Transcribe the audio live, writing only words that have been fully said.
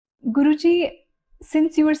Guruji,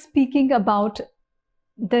 since you were speaking about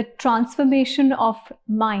the transformation of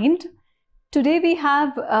mind, today we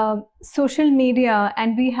have social media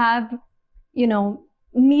and we have,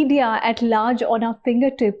 media at large on our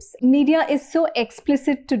fingertips. Media is so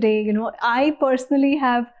explicit today. I personally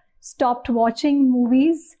have stopped watching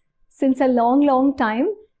movies since a long, long time,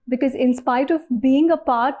 because in spite of being a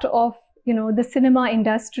part of, the cinema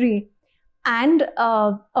industry, and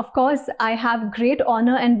of course, I have great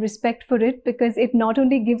honor and respect for it, because it not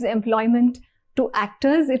only gives employment to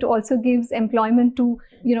actors, it also gives employment to,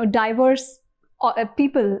 diverse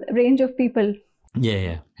people, range of people.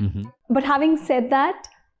 Yeah. Mm-hmm. But having said that,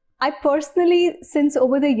 I personally, since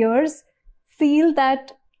over the years, feel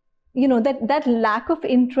that, that lack of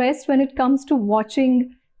interest when it comes to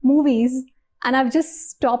watching movies, and I've just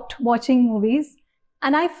stopped watching movies.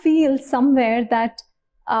 And I feel somewhere that,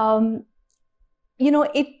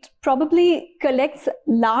 it probably collects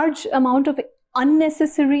large amount of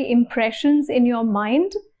unnecessary impressions in your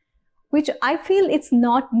mind, which I feel it's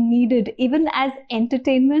not needed. Even as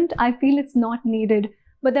entertainment, I feel it's not needed.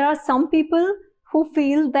 But there are some people who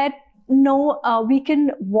feel that, no, we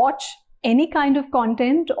can watch any kind of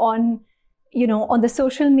content on, on the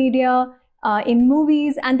social media, in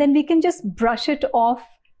movies, and then we can just brush it off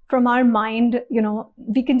from our mind.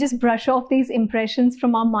 We can just brush off these impressions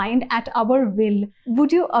from our mind at our will.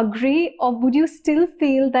 Would you agree, or would you still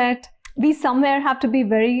feel that we somewhere have to be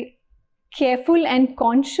very careful and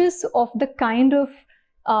conscious of the kind of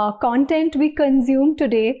content we consume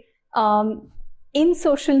today, in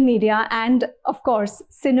social media and, of course,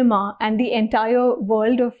 cinema and the entire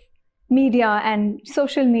world of media and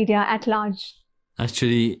social media at large?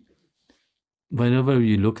 Actually, whenever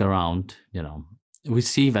you look around, we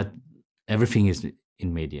see that everything is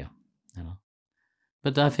in media,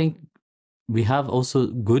 But I think we have also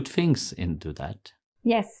good things into that.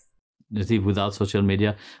 Yes. You see, without social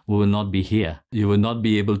media, we will not be here. You will not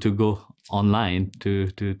be able to go online to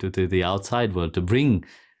the outside world to bring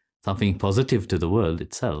something positive to the world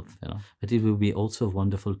itself, But it will be also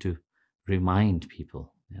wonderful to remind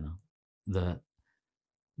people, the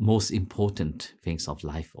most important things of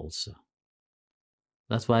life also.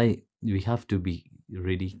 That's why we have to be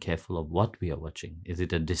really careful of what we are watching. Is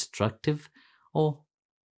it a destructive or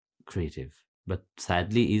creative? But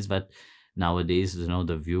sadly is that nowadays,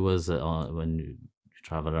 the viewers, when you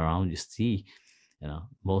travel around, you see,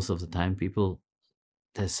 most of the time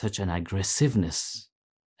there's such an aggressiveness,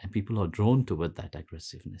 and people are drawn toward that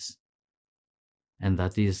aggressiveness. And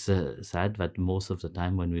that is sad, that most of the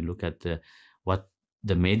time when we look at what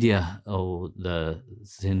the media or the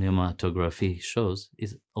cinematography shows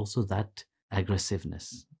is also that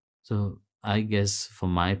aggressiveness. So I guess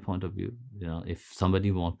from my point of view, if somebody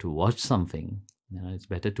wants to watch something, it's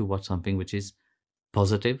better to watch something which is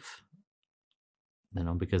positive,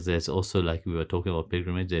 because there's also, like we were talking about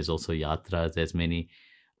pilgrimage, there's also yatras, there's many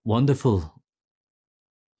wonderful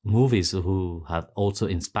movies who have also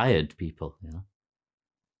inspired people,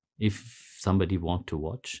 If somebody wants to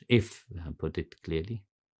watch, if I put it clearly,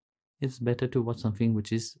 it's better to watch something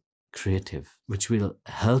which is creative, which will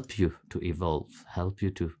help you to evolve, help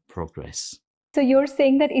you to progress. So you're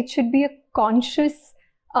saying that it should be a conscious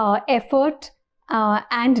effort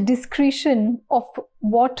and discretion of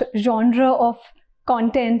what genre of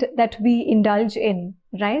content that we indulge in,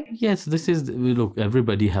 right? Yes, look,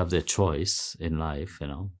 everybody have their choice in life,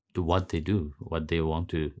 to what they do, what they want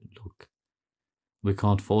to look. We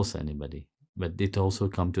can't force anybody, but it also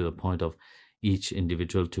comes to the point of each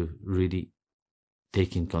individual to really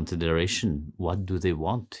take in consideration what do they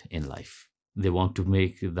want in life. They want to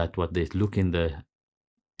make that what they look in the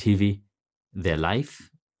TV their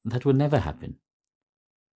life. That will never happen,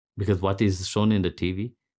 because what is shown in the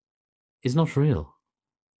TV is not real.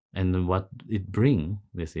 And what it brings,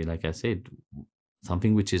 they say, like I said,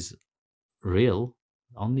 something which is real,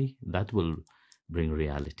 only that will bring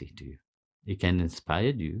reality to you. It can inspire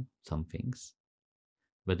you, some things,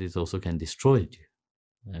 but it also can destroy you.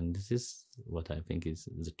 And this is what I think is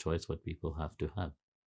the choice what people have to have.